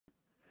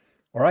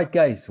All right,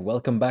 guys,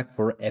 welcome back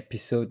for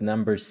episode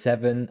number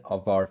 7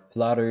 of our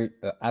Flutter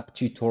app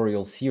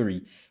tutorial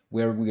series,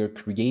 where we are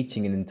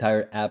creating an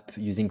entire app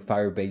using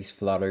Firebase,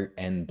 Flutter,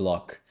 and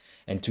BLoC.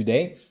 And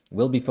today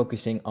we'll be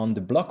focusing on the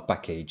BLoC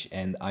package.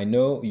 And I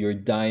know you're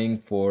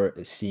dying for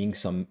seeing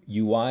some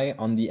UI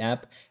on the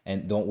app,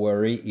 and don't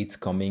worry, it's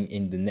coming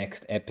in the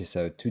next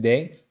episode.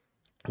 Today,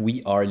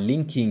 we are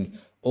linking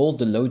all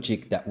the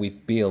logic that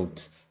we've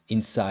built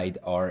inside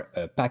our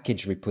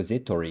package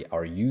repository,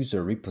 our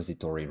user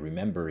repository.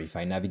 Remember, if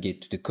I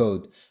navigate to the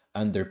code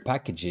under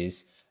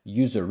packages,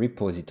 user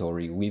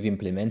repository, we've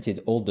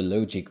implemented all the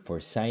logic for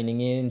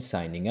signing in,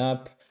 signing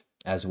up,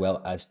 as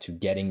well as to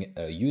getting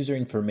user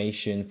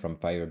information from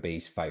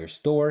Firebase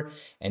Firestore.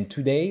 And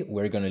today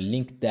we're going to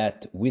link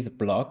that with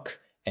BLoC,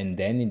 and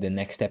then in the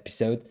next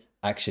episode,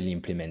 actually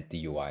implement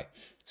the UI.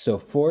 So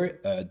for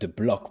the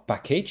BLoC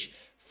package,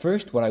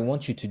 first, what I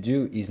want you to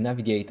do is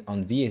navigate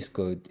on VS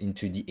Code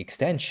into the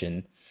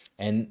extension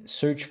and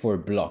search for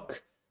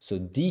BLoC. So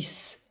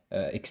this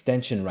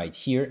extension right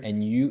here,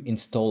 and you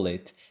install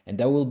it, and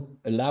that will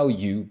allow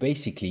you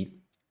basically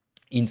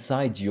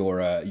inside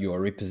your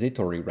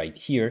repository right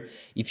here.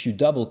 If you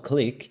double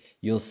click,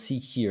 you'll see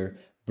here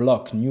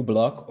BLoC, new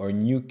BLoC or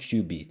new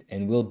qubit,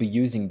 and we'll be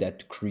using that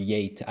to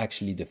create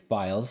actually the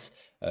files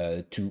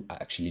to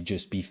actually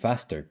just be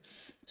faster.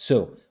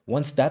 So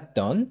once that's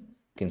done,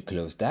 you can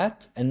close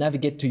that and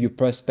navigate to your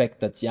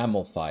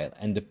prospect.yaml file.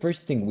 And the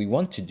first thing we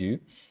want to do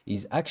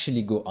is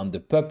actually go on the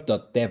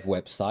pub.dev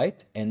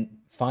website and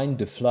find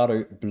the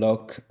Flutter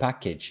BLoC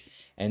package.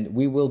 And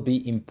we will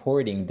be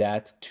importing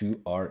that to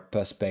our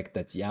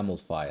prospect.yaml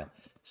file.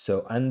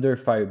 So under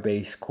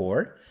Firebase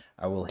core,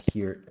 I will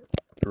here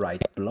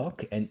write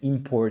BLoC and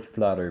import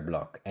Flutter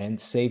BLoC and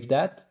save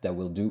that. That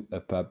will do a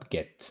pub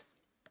get.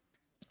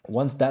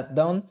 Once that's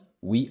done,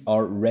 we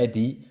are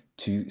ready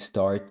to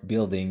start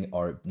building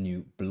our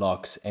new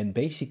blocks. And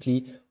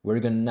basically, we're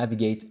going to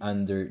navigate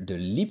under the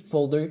lib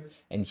folder.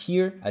 And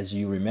here, as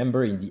you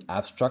remember in the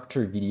app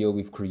structure video,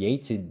 we've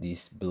created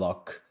this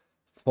BLoC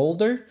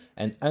folder.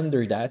 And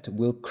under that,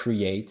 we'll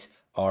create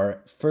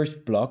our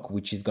first block,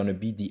 which is going to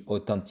be the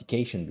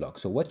authentication block.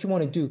 So what you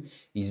want to do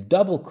is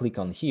double click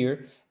on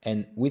here.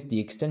 And with the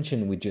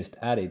extension we just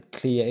added,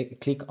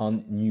 click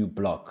on new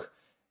block.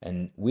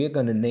 And we're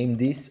going to name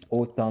this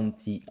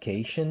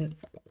authentication.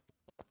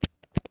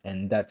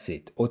 And that's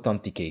it,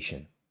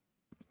 authentication.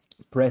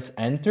 Press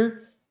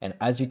enter, and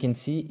as you can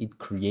see, it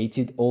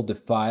created all the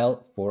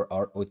file for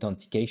our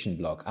authentication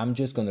block. I'm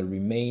just going to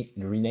rename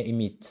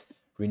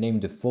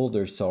the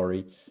folder,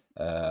 sorry,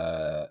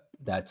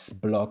 that's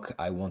block.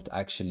 I want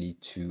actually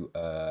to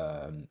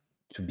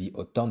be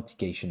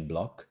authentication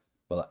block.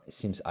 Well, it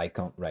seems I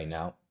can't right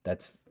now.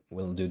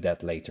 We'll do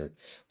that later.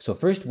 So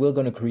first we're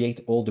going to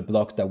create all the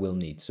blocks that we'll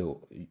need.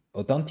 So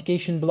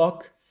authentication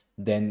block,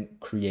 then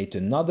create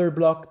another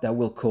block that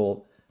we'll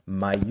call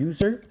my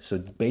user. So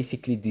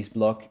basically this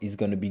block is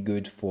going to be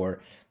good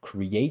for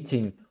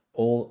creating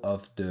all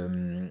of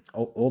the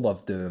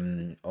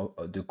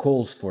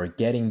calls for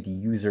getting the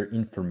user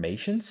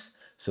informations.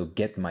 So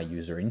get my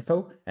user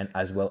info and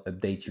as well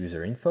update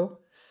user info.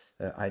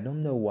 I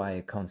don't know why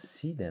I can't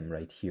see them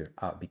right here.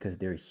 Because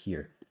they're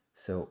here.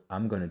 So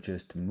I'm going to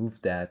just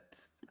move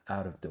that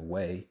out of the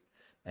way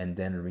and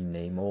then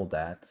rename all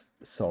that.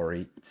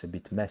 Sorry, it's a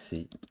bit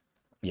messy.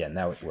 Yeah,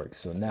 now it works.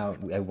 So now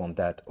I want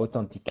that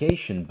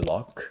authentication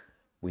block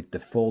with the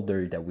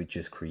folder that we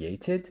just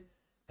created.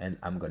 And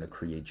I'm going to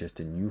create just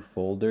a new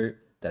folder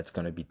that's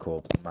going to be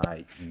called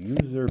my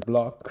user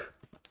block.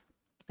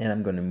 And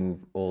I'm going to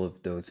move all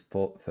of those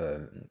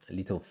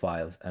little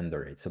files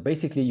under it. So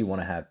basically you want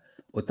to have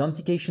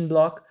authentication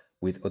block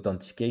with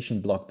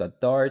authentication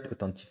block.dart,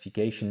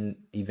 authentication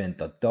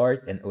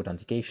event.dart, and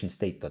authentication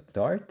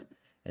state.dart.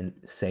 And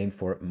same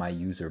for my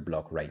user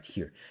block right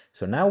here.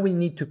 So now we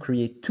need to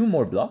create 2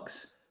 more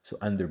blocks. So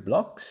under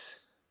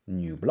blocks,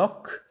 new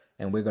block,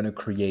 and we're going to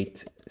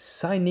create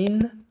sign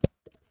in.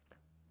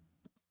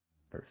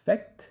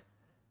 Perfect.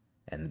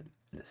 And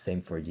the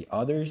same for the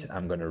others.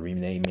 I'm going to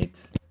rename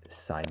it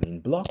sign in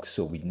block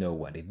so we know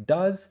what it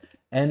does.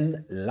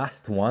 And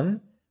last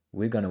one,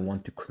 we're going to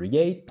want to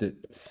create the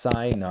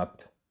sign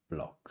up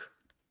block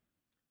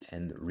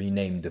and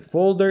rename the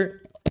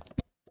folder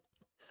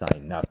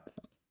sign up.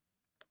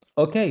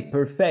 Okay,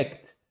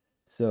 perfect.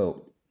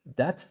 So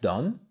that's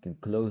done. You can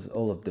close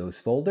all of those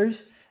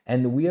folders.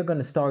 And we are going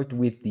to start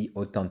with the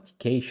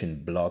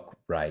authentication block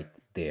right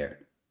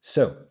there.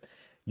 So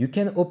you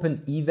can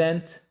open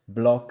event,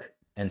 block,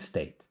 and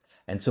state.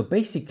 And so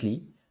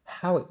basically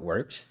how it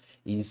works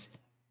is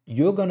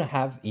you're going to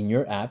have in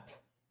your app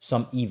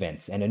some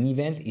events. And an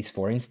event is,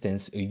 for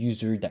instance, a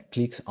user that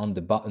clicks on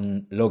the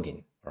button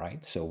login,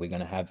 right? So we're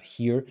going to have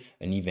here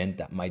an event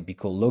that might be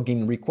called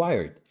login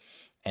required.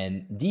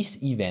 And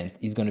this event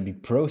is going to be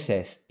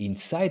processed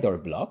inside our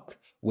block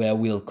where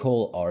we'll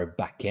call our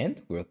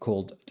backend. We'll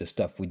call the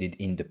stuff we did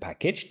in the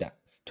package that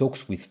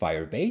talks with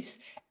Firebase.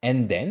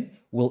 And then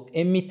we'll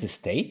emit a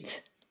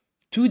state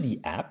to the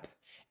app.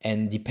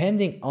 And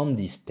depending on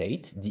this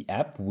state, the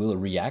app will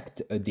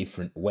react a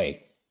different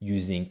way.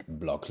 using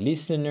BLoC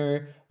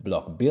listener,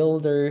 BLoC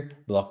builder,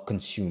 BLoC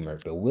consumer,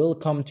 but we'll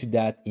come to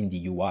that in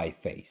the UI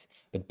phase.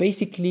 But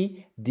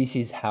basically, this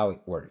is how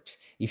it works.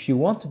 If you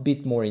want a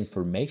bit more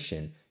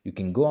information, you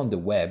can go on the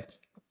web,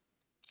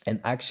 and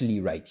actually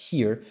right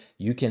here,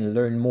 you can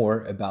learn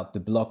more about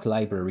the BLoC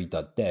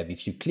library.dev.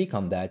 If you click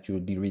on that, you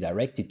will be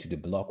redirected to the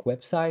BLoC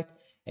website.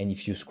 And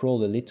if you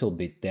scroll a little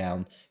bit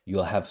down,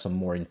 you'll have some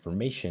more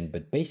information.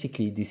 But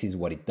basically, this is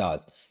what it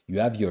does. You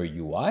have your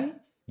UI,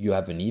 you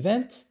have an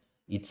event.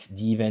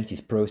 The event is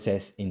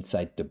processed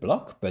inside the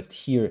BLoC, but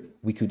here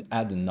we could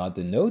add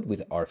another node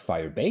with our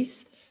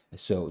Firebase.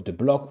 So the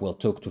BLoC will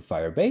talk to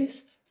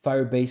Firebase.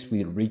 Firebase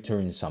will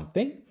return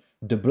something.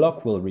 The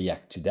BLoC will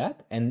react to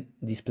that and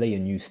display a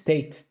new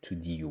state to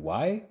the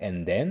UI,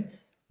 and then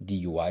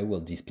the UI will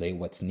display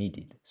what's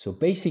needed. So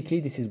basically,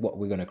 this is what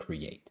we're going to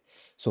create.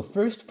 So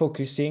first,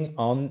 focusing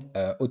on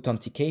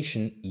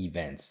authentication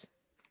events.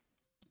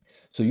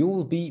 So you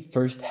will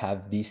first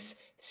have this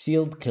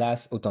sealed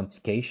class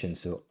authentication.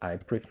 So I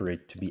prefer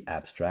it to be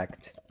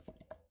abstract.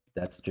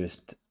 That's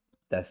just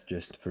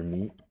for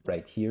me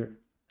right here.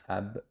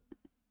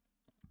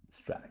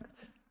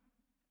 Abstract.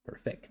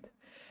 Perfect.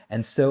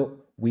 And so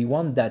we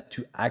want that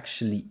to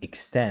actually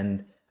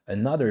extend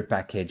another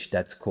package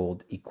that's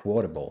called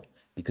equatable,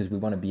 because we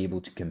want to be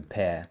able to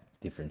compare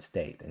different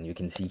state. And you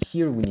can see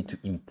here we need to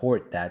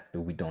import that,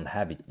 but we don't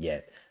have it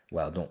yet.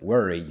 Well, don't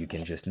worry, you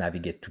can just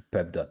navigate to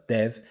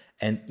pub.dev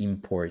and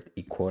import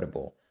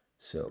equatable.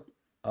 So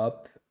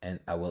up, and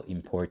I will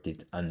import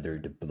it under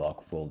the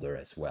BLoC folder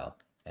as well,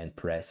 and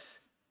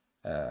press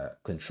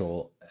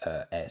Control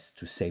S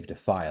to save the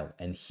file.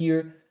 And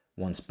here,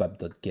 once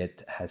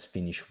pub.get has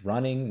finished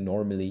running,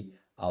 normally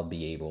I'll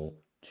be able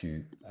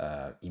to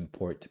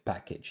import the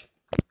package.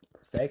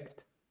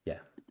 Perfect. Yeah.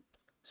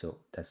 So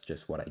that's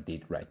just what I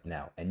did right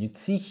now. And you'd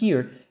see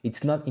here,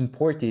 it's not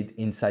imported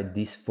inside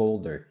this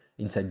folder,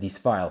 inside this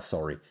file,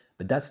 sorry.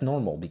 But that's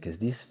normal because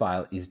this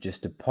file is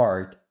just a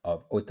part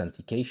of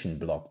authentication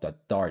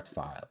block.dart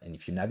file. And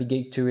if you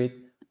navigate to it,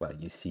 well,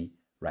 you see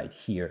right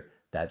here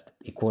that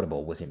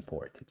equatable was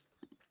imported.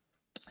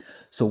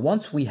 So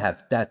once we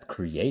have that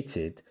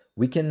created,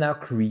 we can now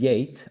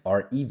create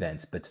our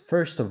events. But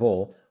first of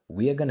all,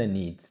 we are going to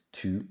need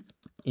to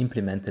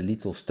implement a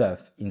little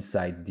stuff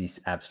inside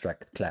this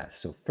abstract class.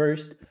 So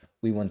first,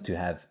 we want to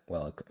have,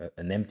 well,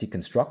 an empty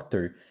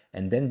constructor.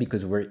 And then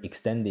because we're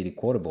extended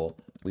equatable,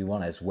 we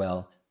want as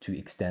well to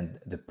extend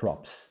the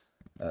props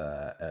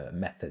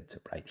method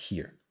right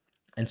here.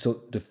 And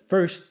so the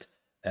first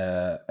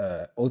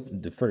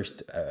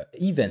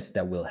event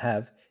that we'll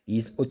have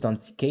is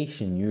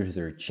authentication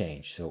user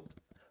change. So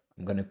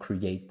I'm going to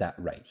create that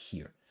right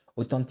here.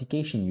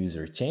 Authentication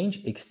user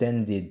change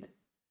extended,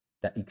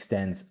 that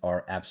extends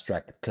our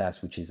abstract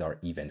class, which is our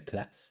event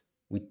class.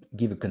 We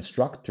give a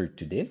constructor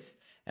to this,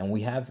 and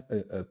we have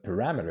a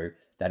parameter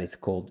that is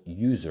called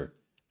user.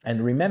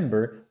 And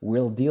remember, we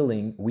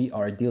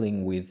are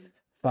dealing with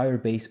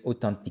Firebase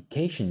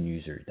authentication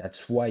user.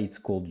 That's why it's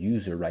called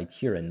user right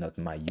here and not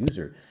my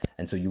user.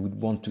 And so you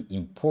would want to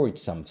import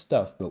some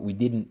stuff, but we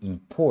didn't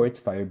import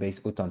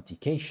Firebase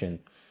authentication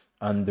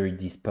under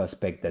this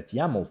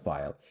prospect.yaml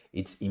file.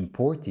 It's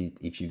imported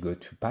if you go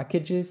to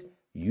packages,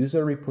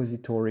 user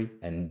repository,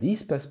 and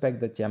this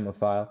prospect.yaml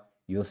file,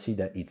 you'll see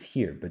that it's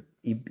here, but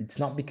it's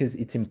not because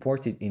it's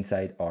imported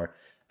inside our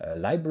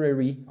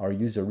library, our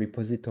user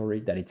repository,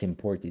 that it's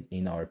imported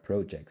in our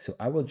project. So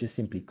I will just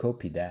simply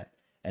copy that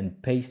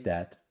and paste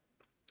that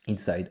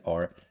inside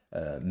our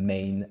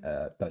main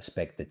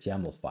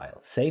prospect.yaml file.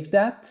 Save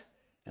that,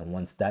 and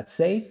once that's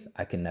saved,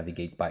 I can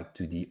navigate back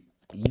to the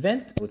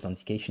event,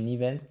 authentication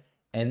event,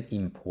 and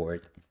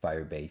import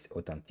Firebase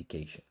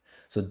authentication.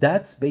 So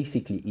that's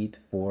basically it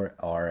for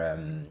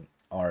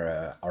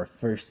our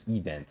first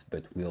event,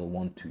 but we'll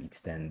want to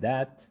extend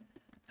that,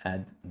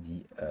 add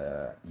the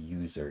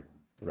user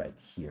right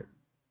here.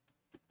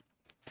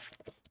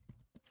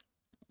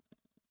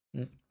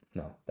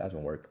 No, that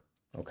won't work.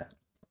 Okay,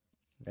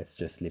 let's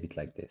just leave it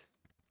like this.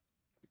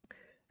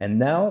 And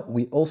now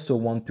we also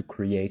want to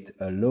create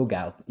a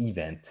logout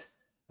event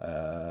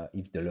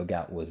if the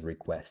logout was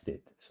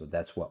requested. So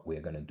that's what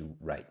we're going to do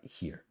right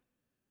here.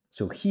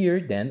 So here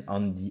then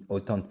on the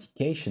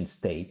authentication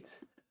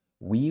state,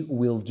 we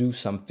will do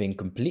something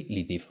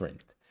completely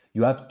different.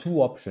 You have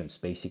two options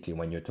basically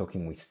when you're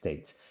talking with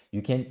states.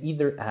 You can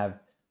either have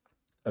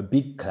a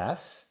big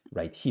class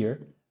right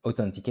here,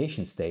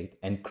 authentication state,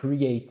 and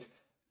create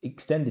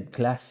extended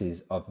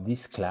classes of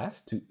this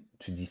class to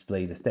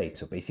display the state.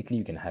 So basically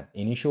you can have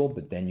initial,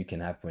 but then you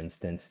can have, for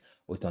instance,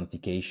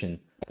 authentication,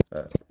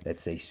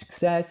 let's say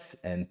success,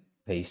 and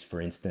paste, for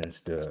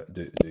instance,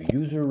 the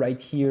user right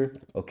here,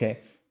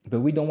 okay?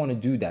 But we don't want to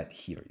do that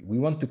here. We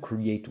want to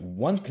create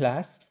one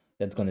class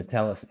that's going to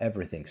tell us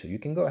everything. So you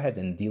can go ahead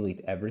and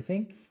delete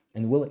everything,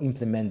 and we'll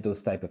implement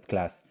those type of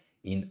class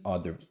in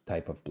other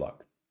type of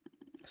block.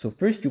 So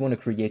first you want to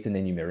create an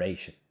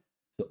enumeration.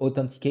 So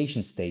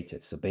authentication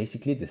status. So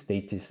basically the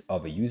status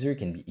of a user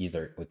can be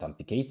either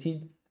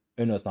authenticated,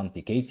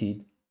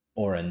 unauthenticated,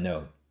 or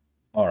unknown.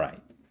 All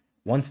right.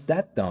 Once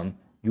that's done,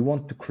 you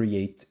want to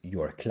create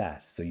your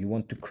class. So you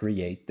want to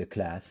create the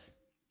class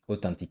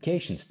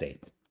authentication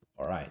state.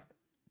 All right,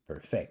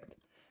 perfect.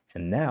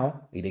 And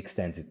now it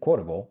extends it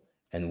quotable,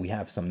 and we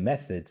have some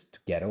methods to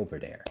get over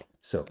there.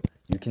 So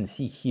you can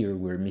see here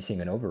we're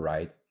missing an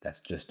override. That's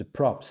just the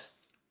props.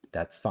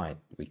 That's fine.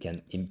 We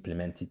can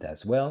implement it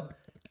as well.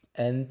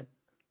 And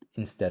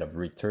instead of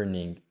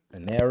returning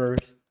an error,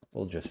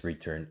 we'll just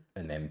return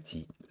an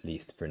empty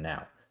list for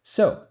now.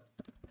 So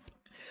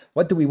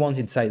what do we want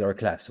inside our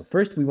class? So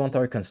first we want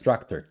our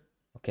constructor.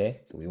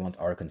 Okay, so we want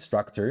our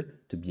constructor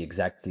to be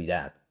exactly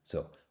that.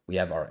 So we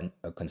have our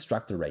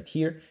constructor right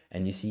here,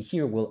 and you see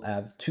here we'll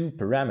have two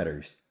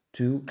parameters,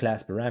 two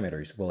class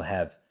parameters. We'll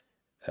have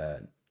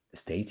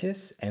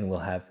status and we'll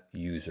have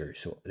user.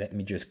 So let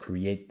me just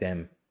create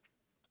them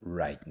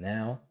right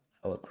now.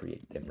 I will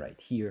create them right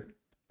here.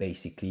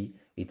 Basically,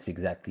 it's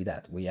exactly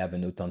that. We have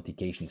an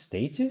authentication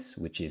status,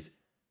 which is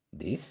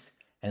this,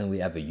 and we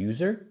have a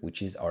user,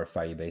 which is our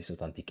Firebase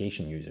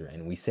authentication user.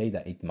 And we say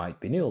that it might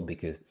be null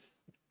because,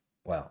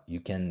 well,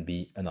 you can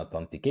be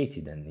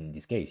unauthenticated, and in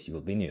this case, you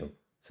will be null.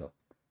 So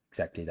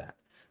exactly that.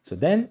 So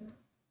then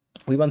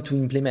we want to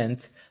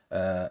implement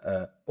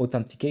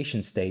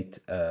authentication state,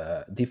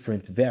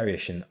 different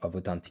variation of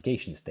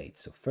authentication state.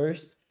 So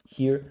first,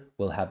 here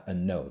we'll have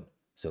unknown.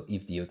 So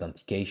if the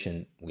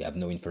authentication, we have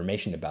no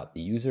information about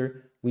the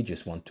user, we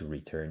just want to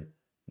return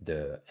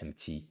the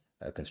empty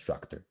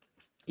constructor.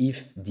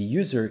 If the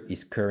user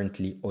is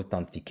currently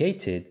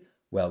authenticated,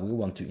 well, we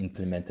want to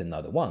implement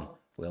another one.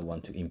 We'll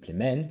want to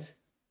implement,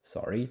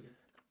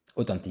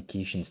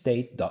 authentication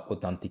state dot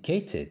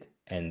authenticated.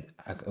 And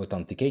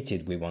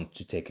authenticated, we want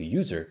to take a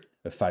user,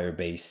 a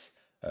Firebase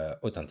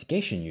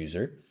authentication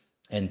user,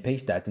 and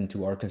paste that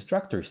into our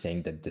constructor,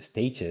 saying that the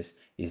status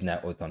is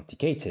now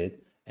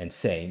authenticated, and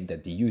saying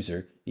that the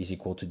user is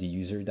equal to the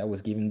user that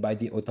was given by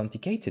the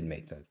authenticated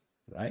method,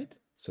 right?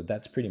 So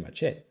that's pretty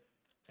much it.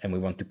 And we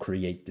want to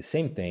create the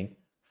same thing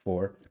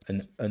for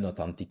an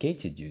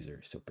unauthenticated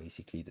user. So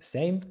basically the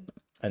same,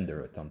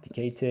 under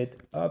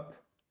authenticated up.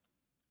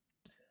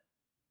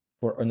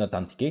 For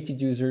unauthenticated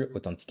user,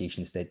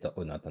 authentication state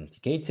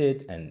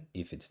unauthenticated. And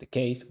if it's the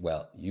case,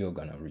 well, you're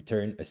gonna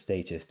return a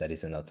status that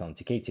is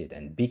unauthenticated.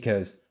 And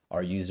because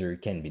our user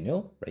can be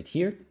null right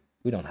here,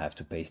 we don't have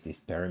to paste this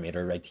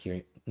parameter right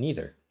here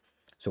neither.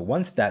 So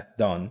once that's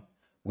done,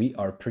 we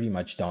are pretty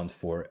much done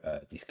for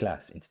this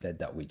class. Instead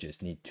that we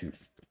just need to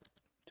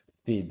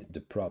feed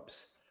the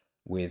props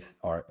with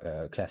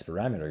our class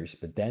parameters.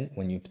 But then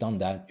when you've done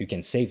that, you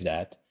can save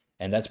that.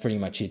 And that's pretty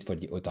much it for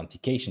the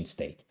authentication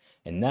state.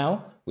 And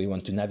now we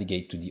want to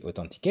navigate to the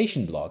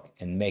authentication block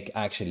and make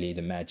actually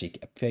the magic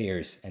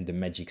appears and the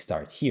magic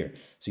start here.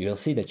 So you'll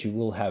see that you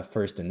will have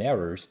first an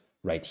errors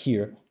right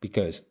here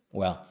because,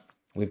 well,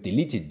 we've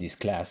deleted this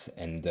class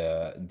and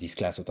this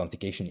class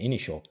authentication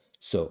initial.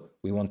 So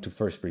we want to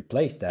first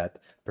replace that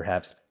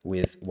perhaps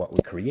with what we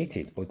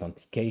created,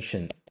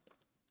 authentication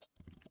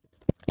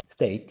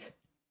state,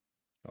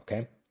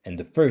 okay? And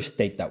the first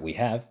state that we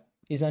have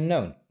is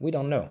unknown. We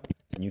don't know.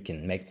 And you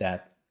can make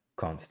that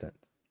constant.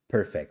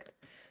 Perfect.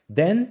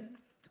 Then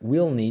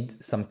we'll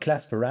need some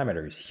class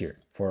parameters here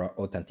for our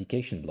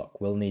authentication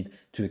block. We'll need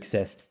to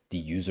access the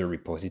user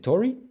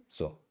repository.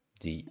 So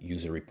the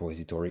user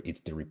repository,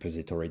 it's the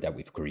repository that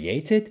we've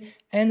created.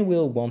 And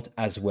we'll want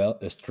as well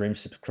a stream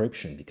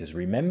subscription because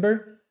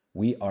remember,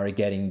 we are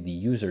getting the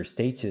user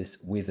status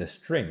with a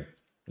stream.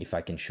 If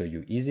I can show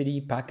you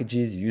easily,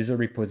 packages, user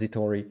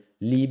repository,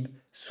 lib,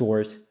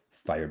 source,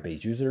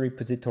 Firebase user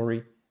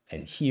repository.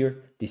 And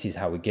here, this is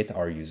how we get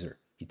our user.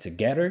 It's a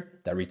getter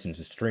that returns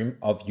a stream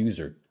of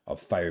user,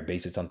 of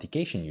Firebase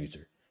authentication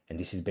user. And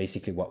this is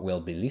basically what we'll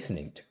be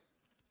listening to.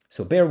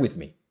 So bear with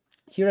me.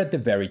 Here at the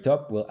very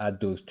top, we'll add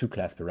those two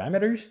class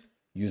parameters,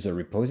 user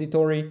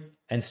repository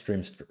and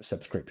stream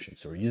subscription.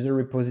 So user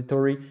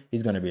repository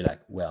is going to be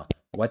like, well,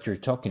 what you're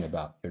talking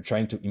about, you're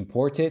trying to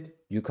import it,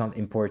 you can't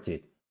import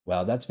it.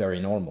 Well, that's very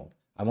normal.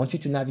 I want you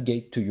to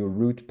navigate to your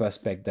root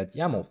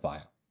prospect.yaml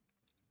file.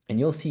 And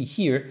you'll see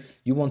here,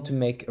 you want to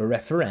make a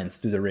reference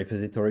to the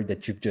repository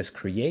that you've just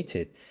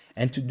created.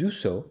 And to do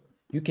so,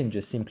 you can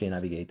just simply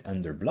navigate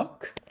under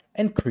BLoC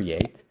and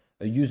create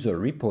a user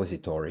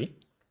repository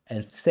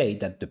and say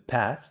that the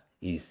path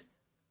is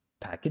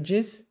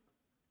packages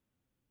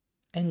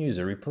and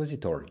user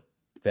repository.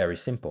 Very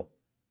simple.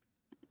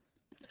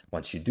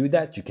 Once you do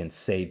that, you can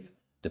save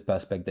the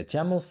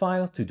prospect.yaml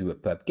file to do a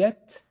pub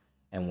get.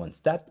 And once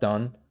that's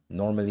done,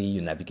 normally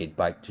you navigate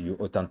back to your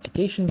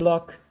authentication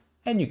block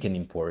and you can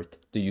import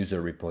the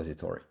user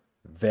repository.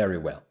 Very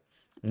well.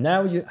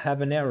 Now you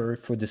have an error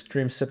for the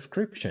stream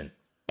subscription.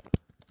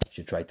 If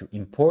you try to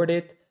import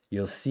it,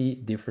 you'll see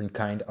different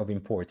kind of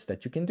imports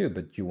that you can do,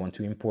 but you want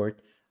to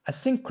import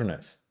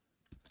asynchronous.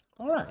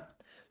 All right.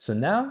 So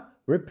now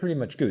we're pretty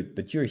much good,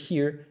 but you're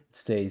here, it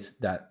says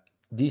that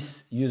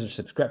this user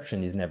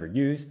subscription is never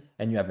used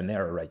and you have an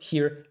error right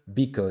here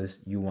because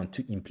you want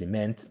to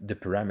implement the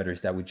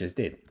parameters that we just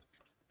did.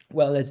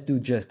 Well, let's do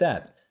just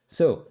that.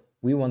 So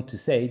we want to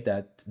say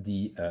that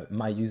the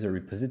my user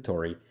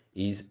repository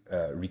is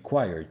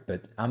required,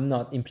 but I'm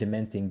not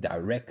implementing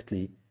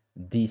directly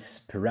this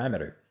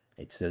parameter.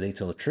 It's a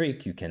little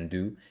trick you can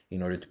do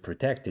in order to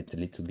protect it a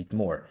little bit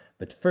more.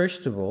 But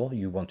first of all,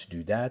 you want to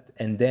do that.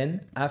 And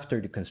then after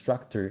the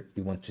constructor,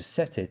 you want to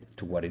set it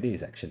to what it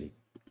is actually.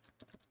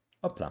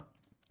 Hopla.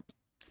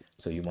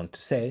 So you want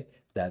to say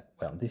that,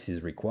 well, this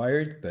is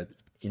required, but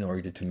in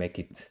order to make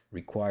it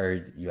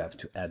required, you have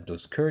to add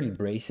those curly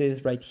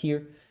braces right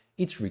here.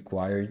 It's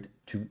required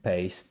to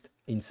paste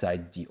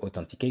inside the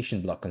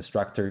authentication block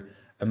constructor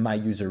a my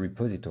user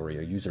repository,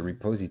 a user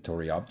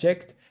repository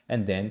object,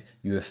 and then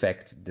you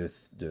affect the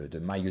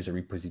my user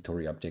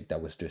repository object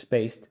that was just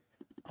pasted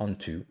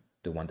onto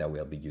the one that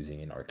we'll be using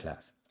in our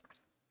class.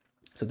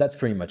 So that's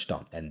pretty much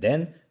done. And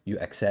then you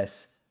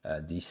access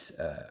this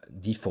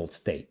default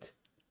state.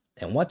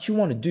 And what you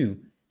want to do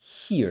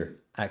here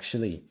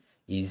actually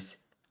is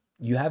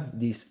you have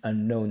this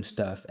unknown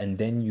stuff, and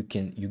then you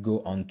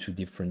go on to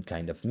different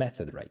kind of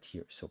method right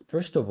here. So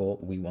first of all,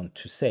 we want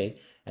to say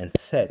and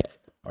set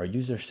our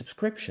user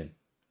subscription,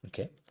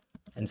 okay?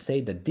 And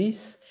say that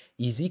this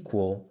is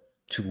equal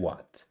to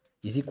what?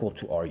 Is equal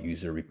to our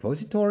user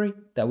repository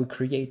that we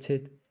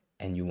created,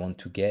 and you want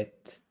to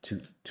get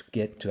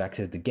to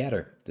access the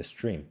getter, the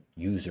stream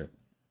user,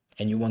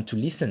 and you want to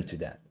listen to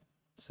that.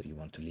 So you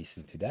want to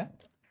listen to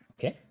that,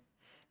 okay?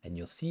 And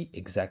you'll see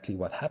exactly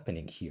what's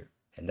happening here.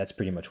 And that's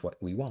pretty much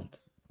what we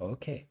want.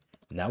 Okay,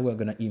 now we're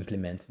going to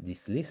implement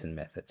this listen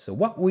method. So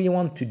what we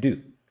want to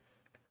do?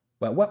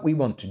 Well, what we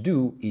want to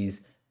do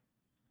is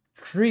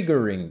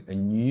triggering a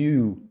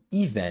new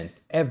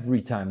event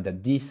every time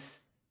that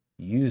this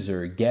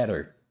user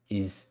getter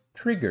is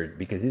triggered,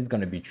 because it's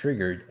going to be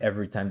triggered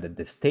every time that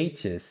the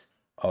status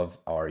of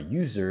our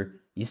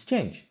user is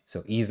changed.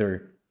 So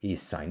either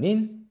he's signing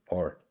in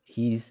or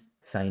he's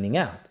signing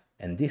out,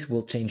 and this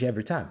will change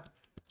every time.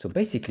 So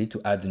basically,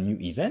 to add a new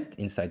event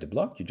inside the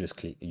block, you just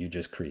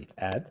create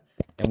add,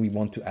 and we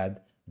want to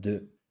add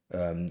the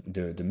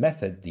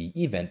method, the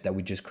event that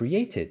we just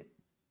created,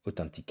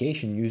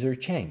 authentication user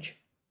change.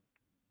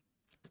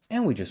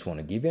 And we just want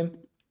to give him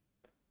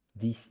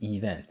this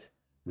event.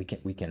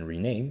 We can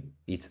rename,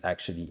 it's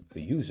actually a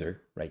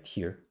user right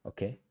here,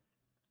 okay?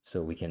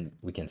 So we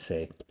can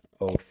say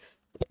auth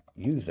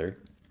user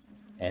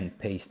and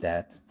paste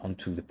that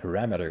onto the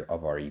parameter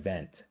of our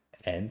event.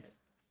 And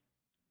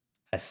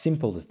as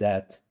simple as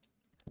that,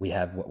 we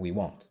have what we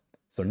want.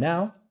 So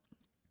now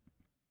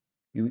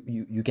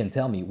you can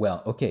tell me,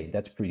 well, okay,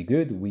 that's pretty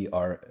good. We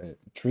are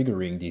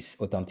triggering this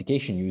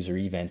authentication user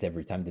event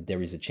every time that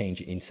there is a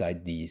change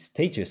inside the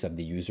status of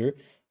the user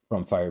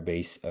from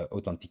Firebase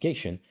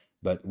authentication,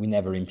 but we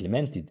never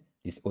implemented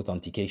this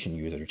authentication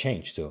user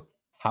change. So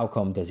how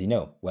come does he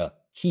know? Well,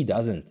 he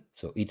doesn't.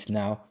 So it's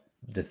now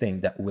the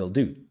thing that we'll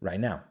do right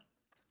now.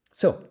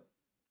 So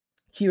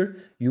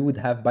here, you would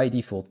have by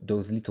default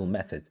those little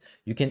methods.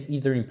 You can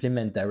either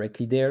implement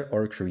directly there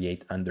or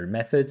create under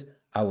method.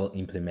 I will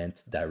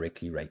implement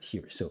directly right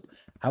here. So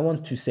I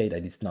want to say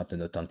that it's not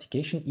an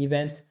authentication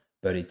event,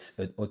 but it's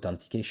an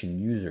authentication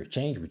user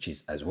change, which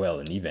is as well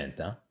an event,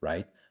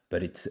 right?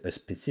 But it's a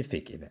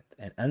specific event.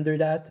 And under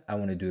that, I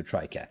want to do a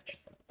try catch.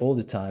 All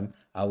the time,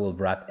 I will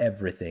wrap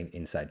everything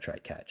inside try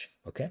catch,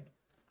 okay?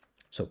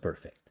 So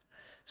perfect.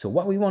 So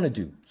what we want to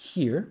do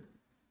here,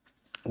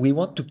 we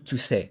want to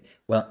say,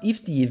 well,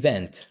 if the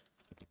event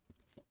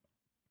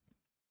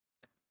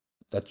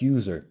dot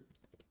user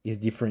is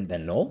different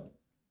than null,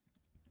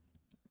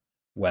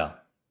 well,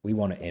 we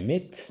want to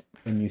emit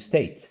a new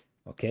state,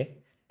 okay?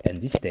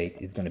 And this state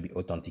is going to be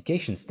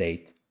authentication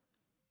state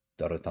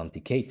dot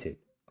authenticated,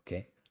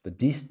 okay? But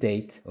this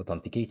state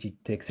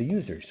authenticated takes a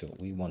user, so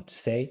we want to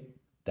say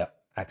that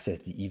access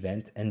the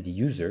event and the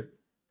user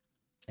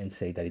and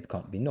say that it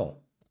can't be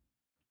null.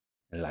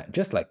 And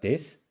just like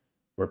this,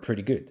 we're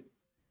pretty good.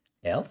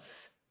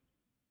 Else,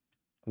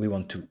 we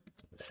want to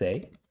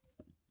say,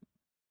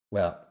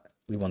 well,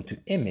 we want to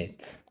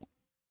emit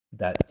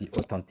that the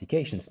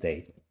authentication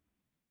state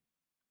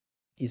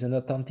is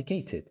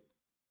unauthenticated.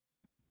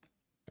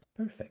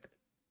 Perfect.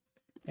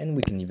 And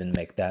we can even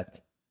make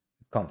that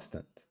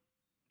constant.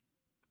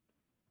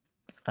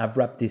 I've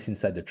wrapped this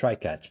inside the try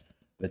catch,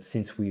 but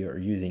since we are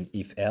using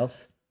if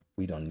else,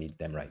 we don't need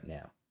them right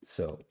now.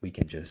 So we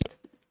can just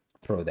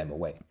throw them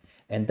away.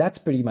 And that's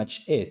pretty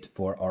much it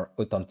for our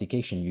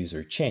authentication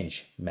user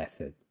change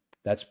method.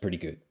 That's pretty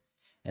good.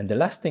 And the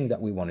last thing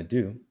that we want to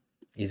do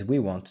is we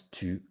want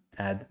to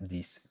add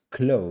this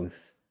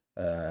close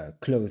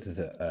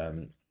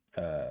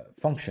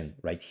function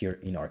right here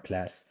in our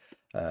class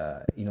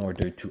in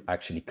order to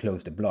actually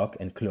close the block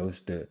and close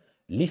the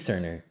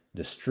listener,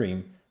 the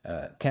stream,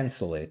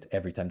 cancel it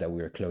every time that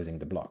we are closing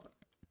the block.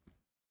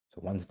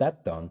 So once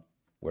that's done,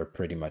 we're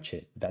pretty much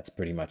it. That's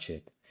pretty much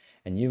it.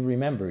 And you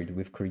remembered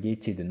we've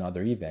created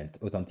another event,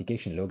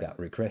 authentication logout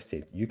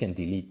requested. You can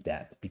delete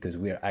that because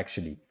we're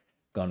actually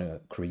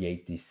gonna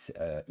create this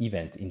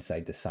event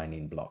inside the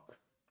sign-in block.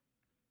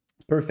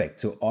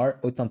 Perfect. So our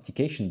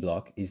authentication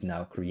block is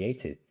now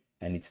created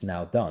and it's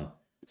now done.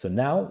 So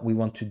now we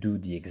want to do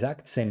the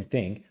exact same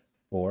thing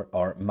for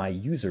our my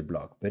user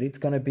block, but it's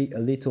going to be a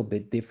little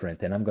bit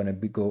different, and I'm going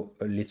to go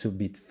a little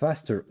bit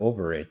faster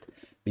over it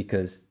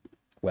because,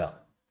 well,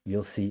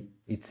 you'll see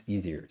it's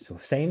easier. So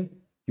same,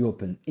 you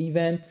open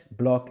event,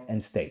 block,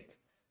 and state.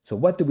 So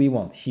what do we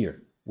want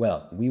here?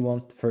 Well, we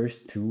want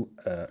first to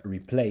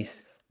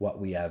replace what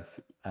we have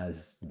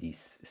as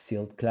this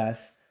sealed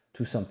class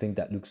to something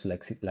that looks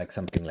like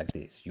something like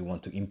this. You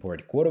want to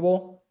import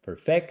quotable,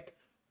 perfect.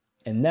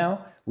 And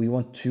now we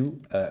want to,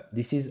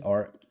 this is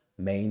our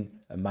main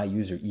my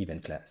user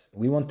event class.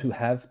 We want to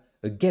have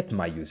a get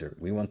my user.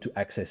 We want to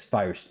access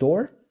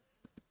Firestore,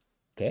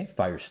 okay,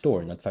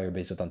 Firestore, not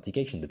Firebase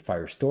authentication, but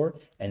Firestore,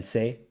 and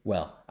say,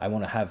 well, I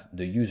want to have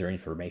the user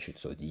information.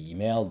 So the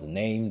email, the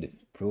name, the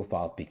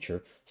profile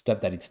picture,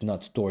 stuff that it's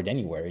not stored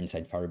anywhere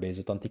inside Firebase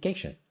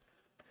authentication.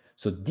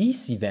 So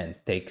this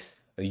event takes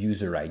a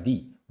user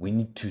ID. We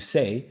need to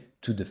say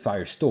to the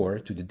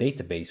Firestore, to the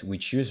database,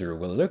 which user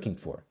we're looking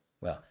for.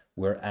 Well,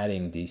 we're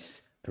adding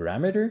this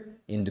parameter.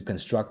 In the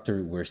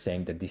constructor, we're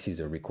saying that this is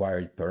a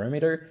required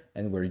parameter,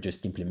 and we're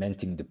just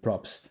implementing the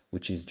props,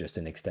 which is just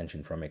an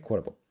extension from a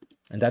quotable.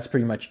 And that's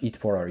pretty much it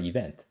for our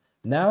event.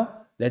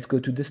 Now, let's go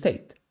to the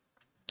state.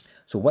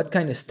 So what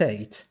kind of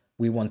state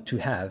we want to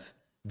have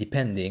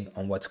depending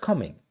on what's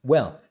coming?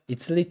 Well,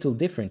 it's a little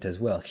different as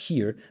well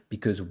here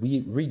because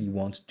we really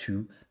want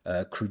to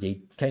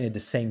create kind of the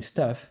same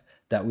stuff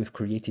that we've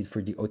created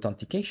for the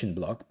authentication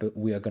block, but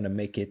we are going to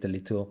make it a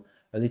little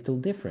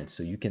different.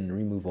 So you can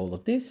remove all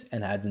of this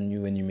and add a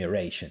new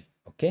enumeration,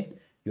 okay?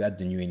 You add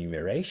the new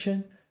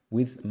enumeration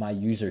with my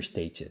user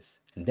status,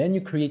 and then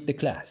you create the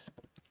class.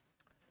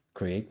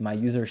 Create my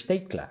user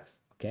state class,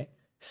 okay?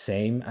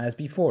 Same as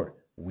before.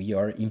 We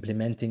are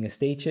implementing a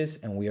status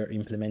and we are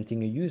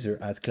implementing a user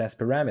as class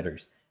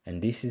parameters.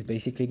 And this is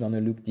basically going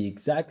to look the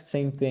exact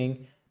same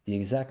thing, the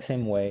exact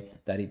same way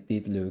that it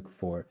did look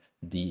for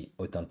the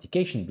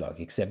authentication block,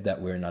 except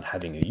that we're not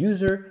having a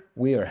user,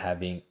 we are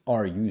having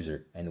our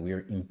user, and we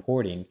are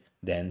importing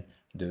then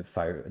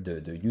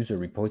the user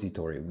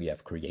repository we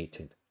have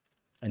created.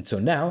 And so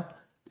now,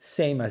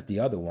 same as the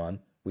other one,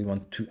 we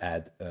want to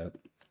add a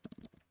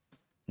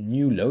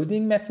new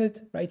loading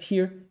method right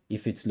here.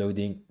 If it's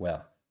loading,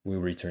 well, we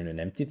return an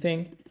empty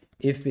thing.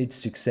 If it's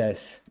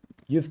success,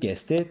 you've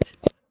guessed it,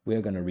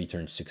 we're going to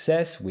return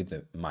success with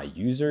the my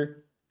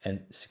user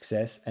and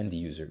success and the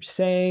user.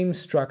 Same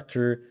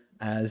structure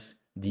as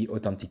the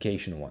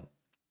authentication one.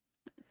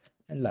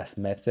 And last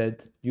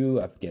method, you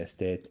have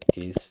guessed it,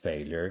 is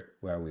failure,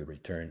 where we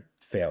return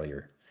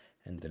failure.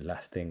 And the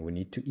last thing we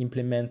need to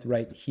implement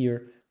right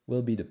here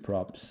will be the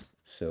props,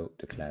 so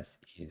the class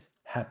is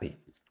happy.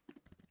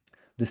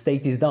 The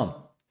state is done.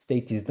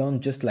 State is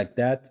done just like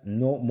that,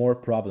 no more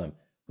problem.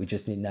 We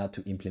just need now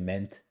to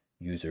implement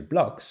user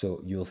block.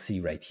 So you'll see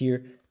right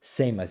here,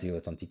 same as the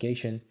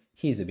authentication.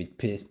 He's a bit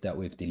pissed that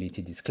we've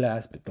deleted this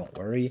class, but don't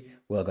worry.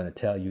 We're going to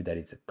tell you that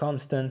it's a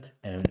constant,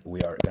 and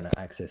we are going to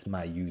access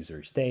my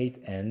user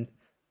state, and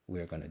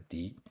we're going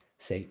to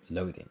say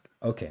loading.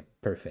 Okay,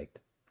 perfect.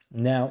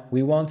 Now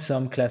we want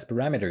some class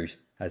parameters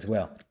as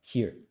well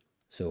here.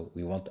 So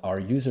we want our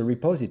user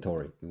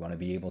repository. We want to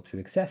be able to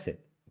access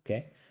it.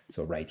 Okay,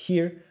 so right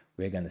here,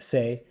 we're going to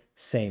say,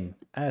 same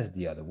as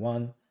the other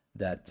one,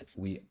 that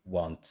we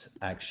want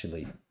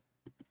actually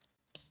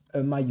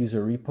a my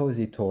user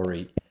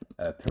repository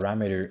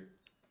parameter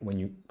when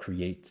you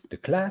create the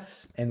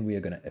class, and we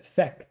are going to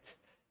affect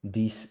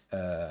this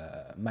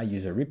my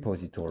user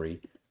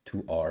repository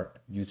to our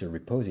user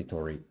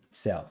repository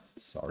itself.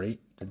 Sorry,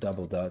 the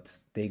double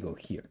dots, they go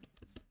here.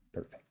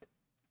 Perfect.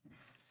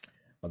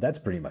 Well, that's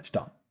pretty much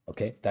done.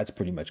 Okay, that's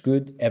pretty much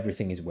good.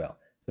 Everything is well.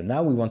 So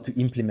now we want to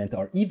implement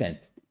our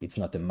event. It's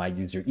not a my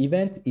user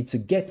event, it's a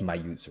get my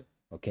user.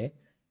 Okay,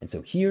 and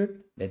so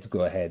here, let's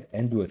go ahead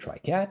and do a try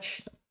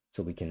catch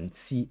so we can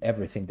see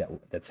everything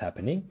that's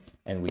happening,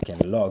 and we can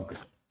log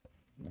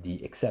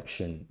the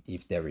exception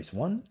if there is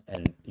one,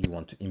 and you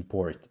want to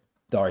import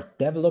Dart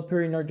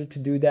developer in order to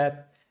do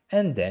that.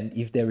 And then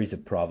if there is a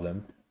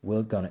problem,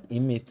 we're gonna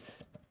emit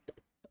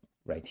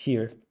right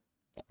here,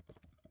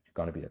 it's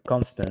gonna be a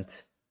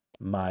constant,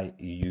 my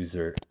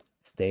user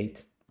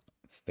state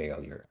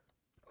failure.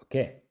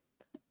 Okay,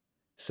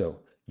 so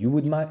you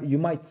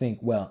might think,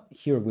 well,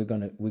 here we're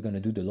gonna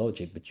do the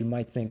logic, but you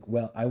might think,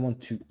 well, I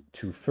want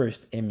to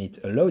first emit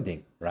a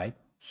loading right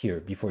here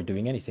before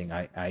doing anything.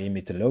 I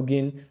emit a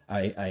login,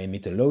 I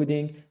emit a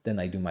loading, then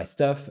I do my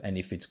stuff, and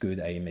if it's good,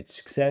 I emit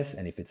success,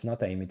 and if it's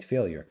not, I emit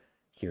failure.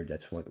 Here,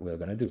 that's what we're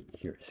gonna do.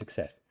 Here,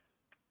 success,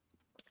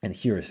 and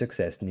here a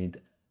success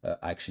need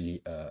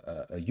actually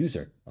a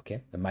user,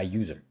 okay, my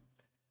user.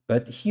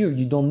 But here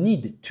you don't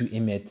need to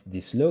emit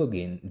this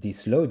loading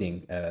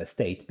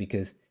state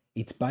because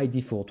it's by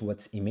default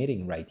what's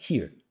emitting right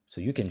here. So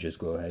you can just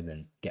go ahead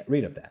and get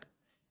rid of that.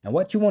 And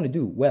what you want to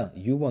do, well,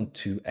 you want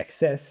to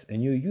access a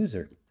new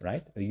user,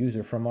 right? A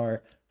user from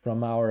our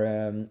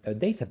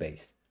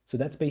database. So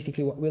that's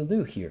basically what we'll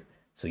do here.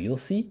 So you'll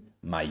see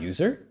my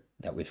user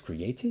that we've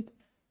created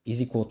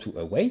is equal to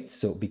await.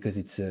 So because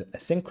it's a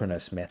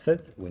synchronous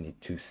method, we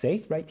need to say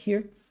it right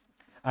here,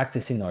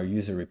 accessing our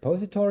user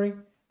repository.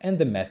 and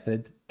the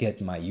method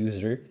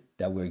getMyUser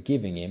that we're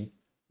giving him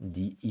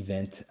the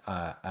event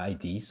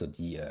ID, so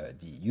the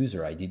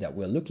user ID that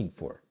we're looking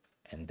for.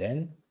 And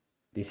then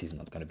this is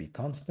not going to be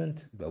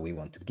constant, but we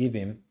want to give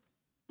him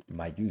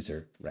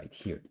myUser right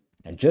here.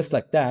 And just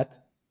like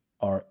that,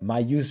 our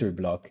myUser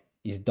block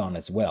is done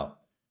as well.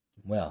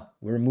 Well,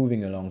 we're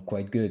moving along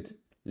quite good.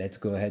 Let's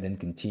go ahead and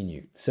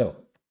continue. So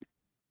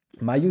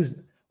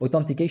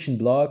authentication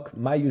block,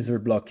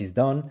 myUser block is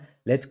done.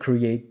 Let's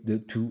create the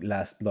two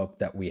last block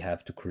that we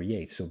have to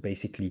create. So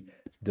basically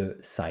the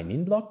sign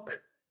in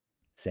block,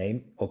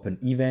 same, open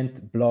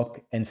event,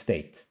 block, and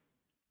state.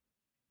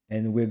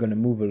 And we're going to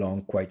move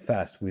along quite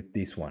fast with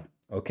this one.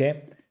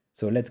 Okay,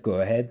 so let's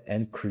go ahead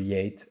and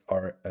create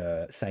our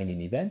sign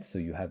in event. So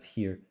you have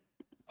here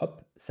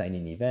up sign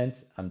in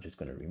event. I'm just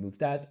going to remove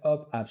that.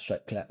 Up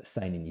abstract class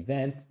sign in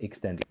event,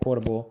 extend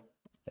quotable.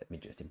 Let me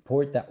just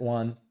import that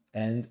one.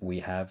 And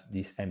we have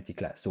this empty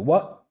class. So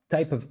what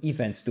type of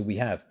events do we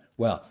have?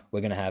 Well,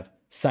 we're going to have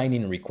sign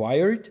in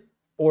required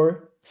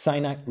or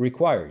sign out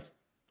required.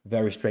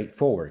 Very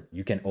straightforward.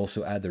 You can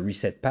also add a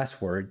reset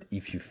password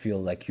if you feel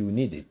like you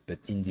need it, but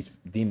in this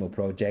demo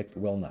project,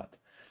 will not.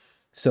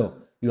 So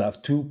you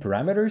have two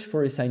parameters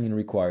for a sign in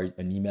required,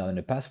 an email and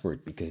a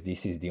password, because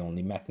this is the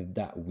only method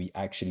that we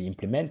actually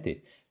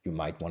implemented. You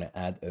might want to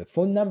add a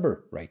phone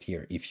number right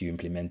here if you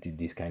implemented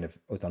this kind of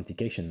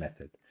authentication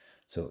method.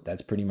 So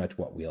that's pretty much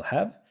what we'll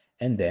have.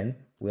 And then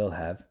we'll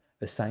have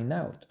a sign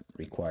out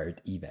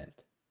required event,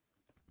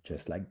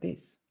 just like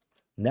this.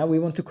 Now we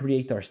want to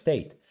create our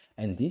state.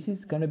 And this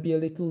is going to be a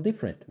little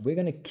different. We're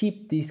going to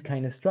keep this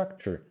kind of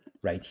structure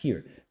right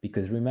here,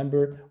 because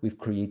remember, we've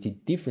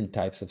created different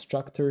types of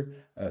structure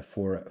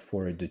for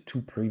the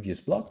two previous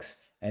blocks,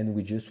 and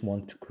we just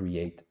want to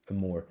create a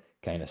more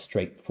kind of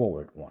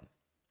straightforward one.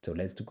 So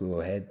let's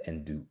go ahead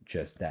and do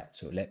just that.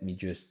 So let me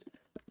just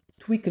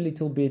tweak a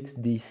little bit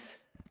this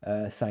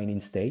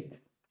sign-in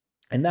state.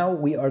 And now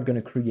we are going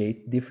to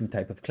create different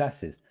type of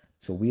classes.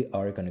 So we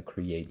are going to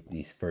create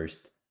this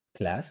first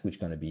class, which is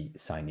going to be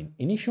sign-in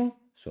initial.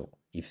 So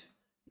if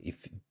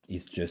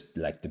it's just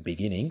like the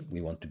beginning, we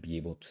want to be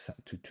able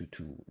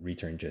to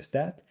return just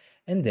that.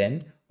 And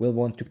then we'll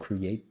want to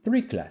create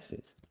three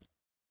classes: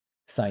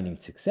 sign-in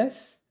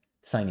success,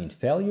 sign-in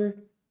failure,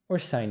 or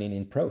sign-in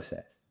in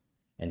process.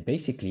 And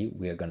basically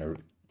we are going to,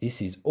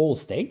 this is all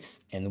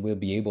states, and we'll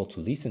be able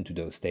to listen to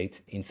those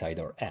states inside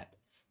our app.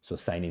 So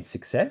sign-in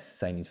success,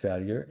 sign-in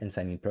failure, and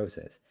sign-in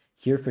process.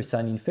 Here for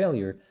sign-in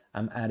failure,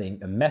 I'm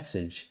adding a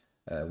message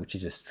which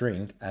is a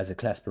string as a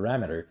class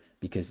parameter,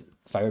 because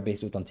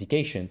Firebase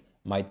authentication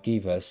might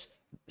give us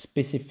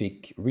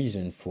specific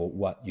reason for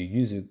what your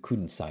user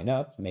couldn't sign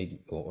up, maybe,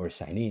 or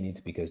sign in. It's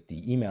because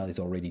the email is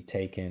already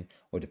taken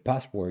or the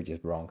password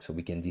is wrong, so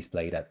we can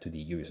display that to the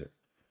user.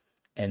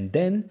 And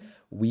then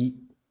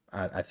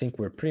I think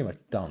we're pretty much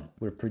done.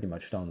 We're pretty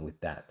much done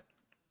with that.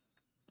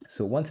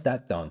 So once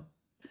that's done,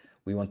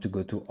 we want to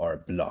go to our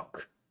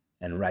block.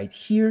 And right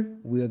here,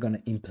 we are going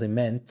to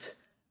implement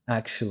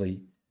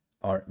actually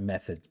our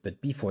method. But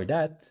before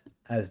that,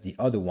 as the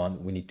other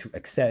one, we need to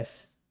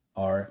access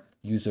our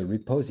user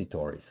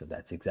repository. So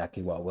that's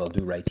exactly what we'll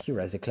do right here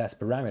as a class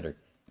parameter,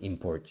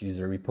 import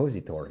user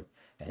repository.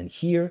 And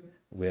here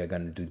we're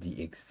going to do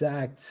the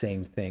exact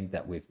same thing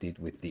that we did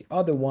with the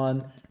other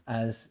one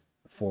as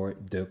for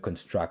the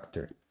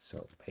constructor.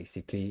 So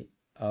basically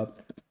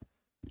up,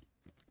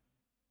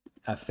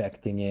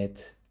 affecting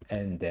it,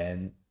 and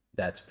then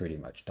that's pretty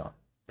much done.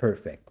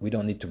 Perfect. We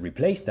don't need to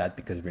replace that,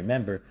 because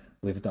remember,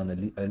 we've done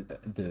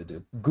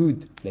the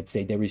good, let's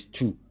say there is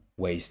two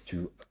ways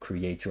to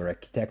create your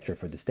architecture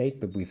for the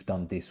state, but we've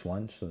done this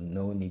one, so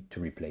no need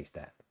to replace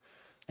that.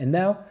 And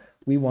now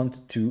we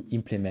want to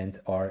implement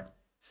our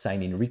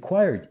sign-in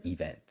required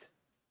event.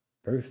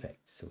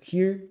 Perfect. So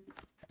here,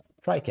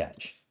 try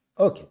catch.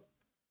 Okay.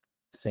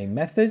 Same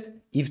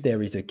method. If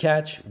there is a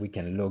catch, we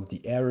can log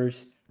the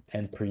errors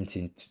and print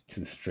it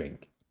to string.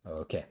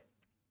 Okay.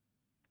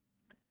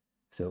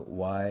 So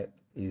why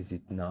is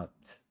it not?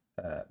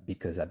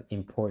 Because I've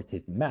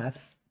imported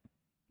math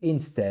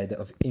instead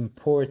of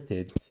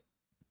imported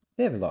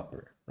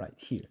developer right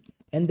here.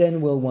 And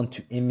then we'll want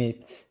to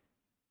emit,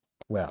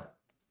 well,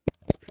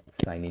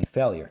 sign-in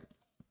failure,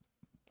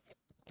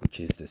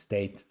 which is the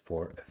state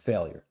for a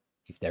failure.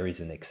 If there is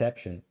an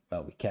exception,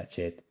 well, we catch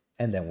it,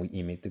 and then we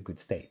emit the good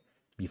state.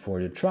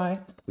 Before the try,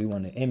 we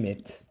want to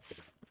emit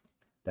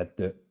that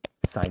the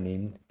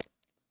sign-in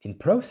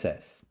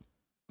process.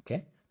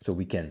 Okay, so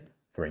we can,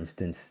 for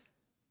instance,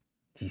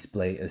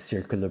 display a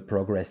circular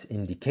progress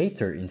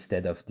indicator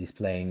instead of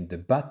displaying the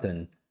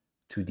button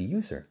to the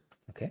user.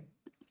 Okay,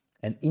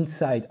 and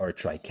inside our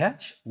try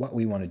catch, what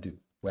we want to do?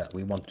 Well,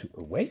 we want to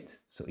await.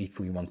 So if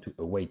we want to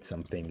await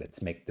something,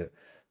 let's make the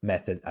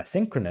method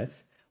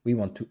asynchronous. We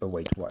want to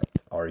await what?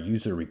 Our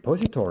user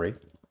repository.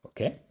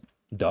 Okay,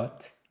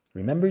 dot.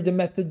 Remember the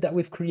method that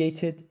we've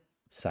created?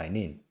 Sign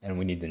in. And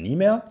we need an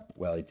email.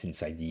 Well, it's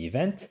inside the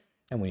event.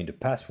 And we need a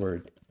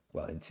password.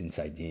 Well, it's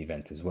inside the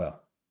event as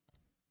well.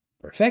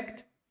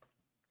 Perfect.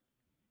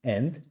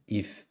 And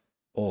if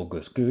all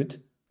goes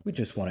good, we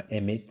just want to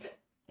emit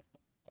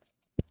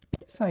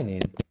sign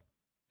in,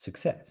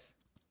 success.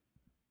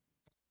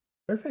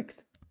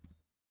 Perfect.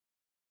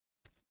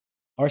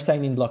 Our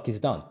sign in block is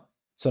done.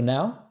 So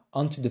now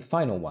on to the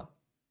final one.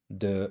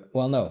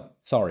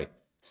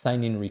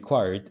 Sign in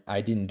required.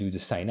 I didn't do the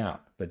sign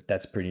out, but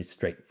that's pretty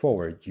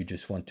straightforward. You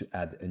just want to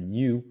add a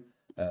new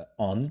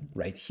on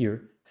right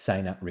here,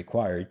 sign out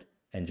required,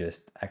 and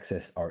just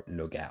access our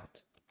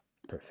logout.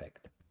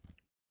 Perfect.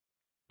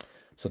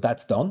 So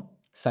that's done.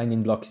 Sign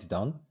in block is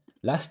done.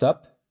 Last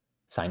up,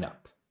 sign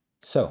up.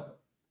 So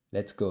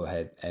let's go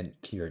ahead and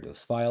clear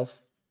those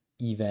files,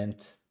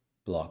 event,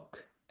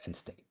 block, and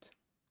state.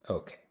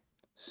 Okay,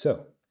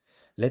 so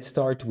let's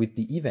start with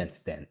the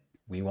event then.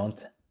 We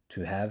want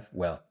to have,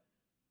 well,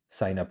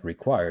 sign up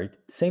required,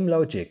 same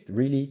logic,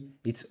 really,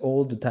 it's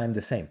all the time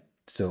the same.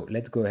 So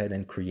let's go ahead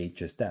and create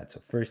just that. So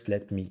first,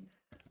 let me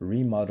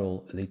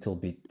remodel a little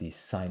bit this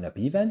sign up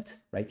event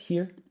right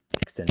here,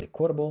 extend it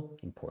quotable,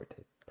 import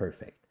it.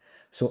 Perfect.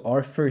 So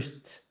our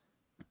first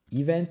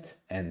event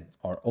and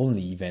our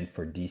only event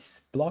for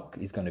this block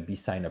is going to be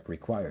sign up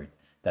required.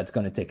 That's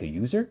going to take a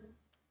user,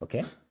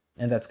 okay?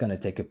 And that's going to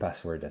take a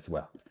password as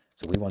well.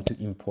 So we want to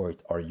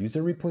import our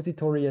user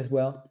repository as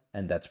well.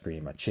 And that's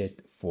pretty much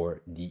it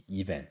for the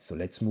event. So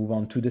let's move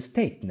on to the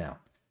state now.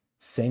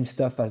 Same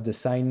stuff as the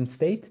sign-in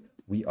state.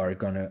 We are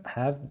going to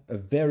have a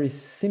very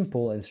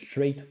simple and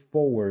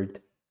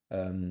straightforward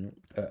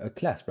a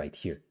class right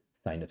here.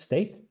 Sign up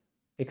state,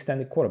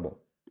 extended quotable.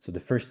 So the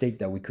first state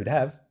that we could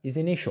have is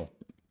initial.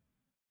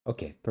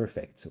 Okay,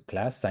 perfect. So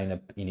class sign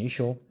up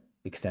initial,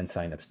 extend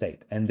sign up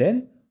state. And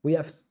then we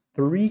have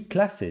 3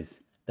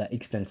 classes that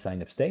extend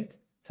sign up state,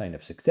 sign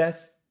up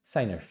success,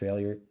 sign up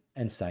failure,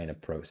 and sign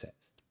up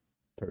process.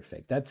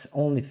 Perfect. That's the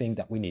only thing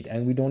that we need.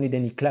 And we don't need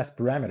any class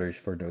parameters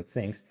for those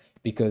things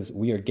because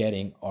we are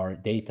getting our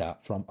data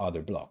from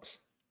other blocks.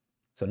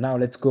 So now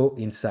let's go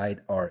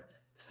inside our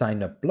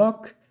sign up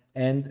block,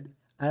 and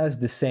as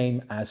the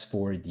same as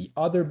for the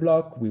other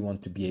block, we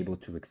want to be able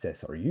to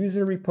access our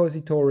user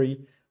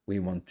repository. We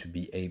want to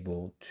be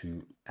able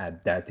to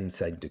add that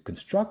inside the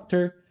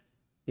constructor.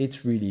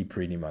 It's really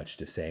pretty much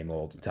the same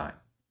all the time.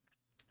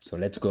 So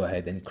let's go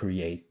ahead and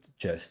create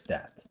just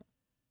that.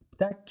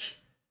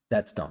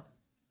 That's done.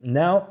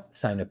 Now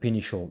sign up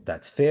initial,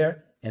 that's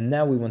fair. And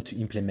now we want to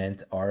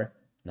implement our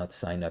not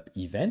sign up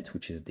event,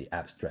 which is the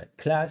abstract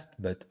class,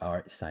 but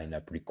our sign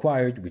up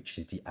required, which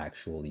is the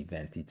actual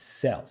event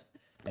itself.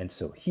 And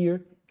so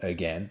here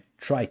again,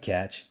 try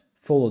catch,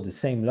 follow the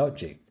same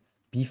logic.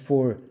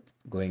 Before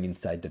going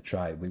inside the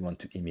try, we want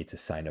to emit a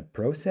sign up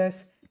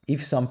process.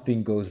 If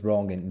something goes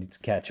wrong and it's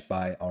catched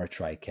by our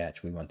try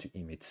catch, we want to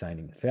emit sign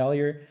in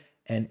failure.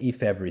 And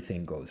if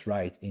everything goes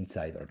right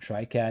inside our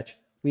try catch,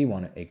 we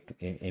want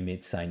to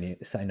emit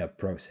sign up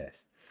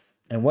process.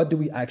 And what do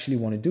we actually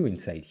want to do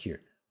inside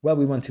here? Well,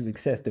 we want to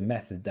access the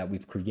method that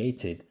we've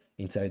created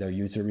inside our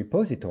user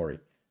repository.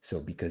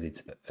 So because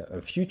it's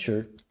a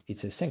future,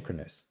 it's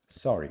asynchronous.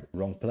 Sorry,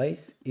 wrong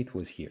place, it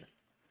was here.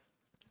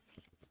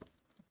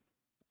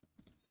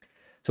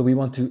 So we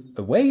want to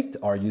await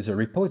our user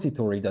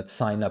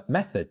repository.signup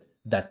method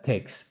that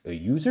takes a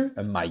user,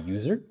 a my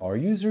user, our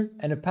user,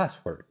 and a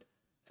password.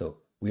 So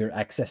we are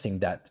accessing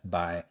that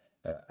by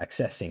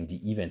accessing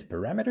the event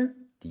parameter,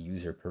 the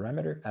user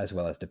parameter, as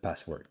well as the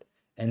password.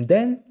 And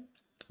then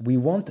we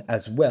want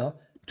as well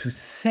to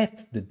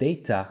set the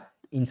data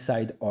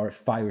inside our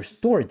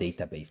Firestore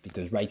database,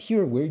 because right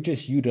here we're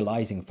just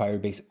utilizing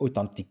Firebase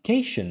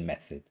authentication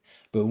method,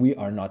 but we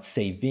are not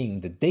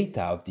saving the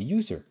data of the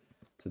user.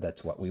 So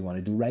that's what we want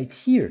to do right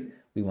here.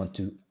 We want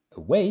to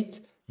await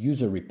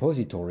user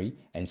repository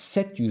and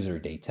set user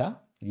data,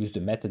 use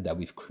the method that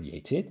we've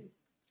created,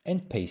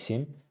 and paste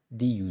him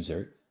the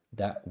user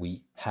that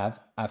we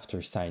have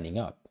after signing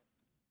up.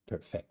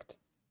 Perfect.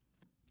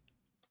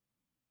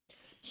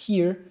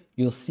 Here,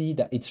 you'll see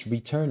that it's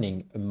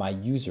returning my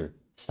user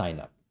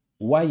sign up.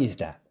 Why is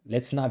that?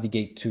 Let's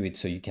navigate to it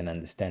so you can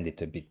understand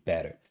it a bit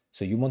better.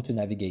 So you want to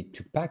navigate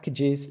to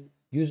packages,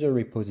 user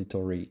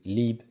repository,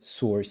 lib,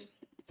 source,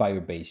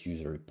 Firebase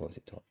user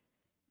repository.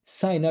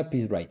 Sign up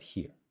is right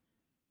here.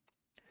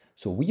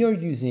 So we are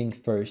using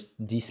first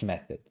this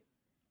method.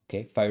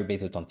 Okay,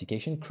 Firebase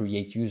authentication,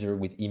 create user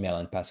with email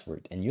and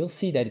password. And you'll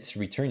see that it's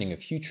returning a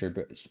future,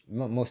 but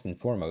most and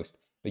foremost,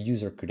 a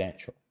user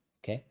credential.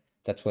 Okay,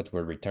 that's what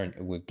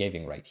we're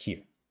giving right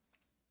here.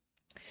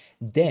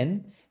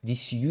 Then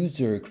this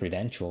user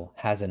credential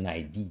has an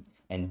ID,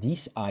 and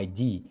this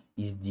ID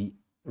is the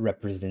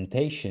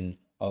representation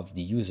of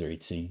the user.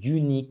 It's a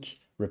unique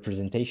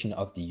representation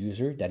of the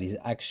user that is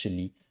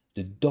actually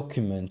the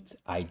document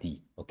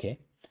ID, okay?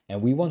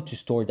 And we want to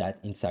store that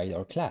inside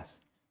our class.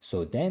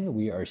 So then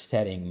we are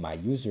setting my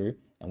user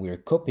and we are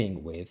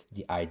copying with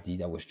the ID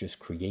that was just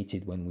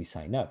created when we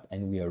sign up,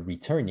 and we are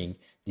returning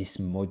this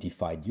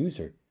modified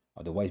user.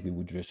 Otherwise we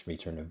would just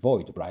return a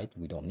void, right?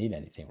 We don't need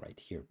anything right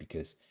here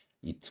because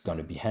it's going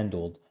to be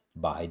handled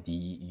by the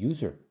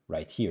user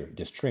right here,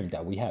 the stream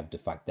that we have, the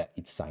fact that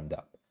it's signed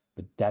up.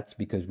 But that's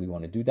because we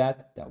want to do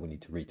that we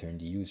need to return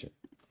the user.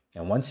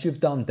 And once you've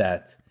done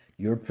that,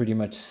 you're pretty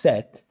much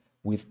set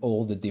with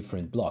all the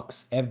different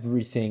blocks.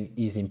 Everything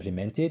is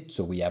implemented.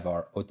 So we have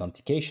our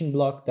authentication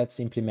block that's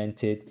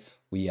implemented.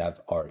 We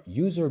have our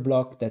user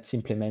block that's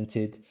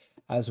implemented,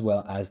 as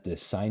well as the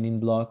sign-in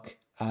block,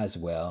 as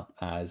well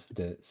as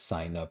the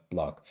sign-up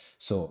block.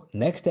 So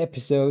next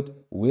episode,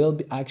 we'll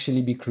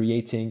actually be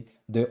creating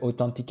the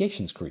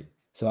authentication screen.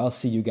 So I'll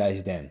see you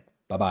guys then.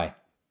 Bye-bye.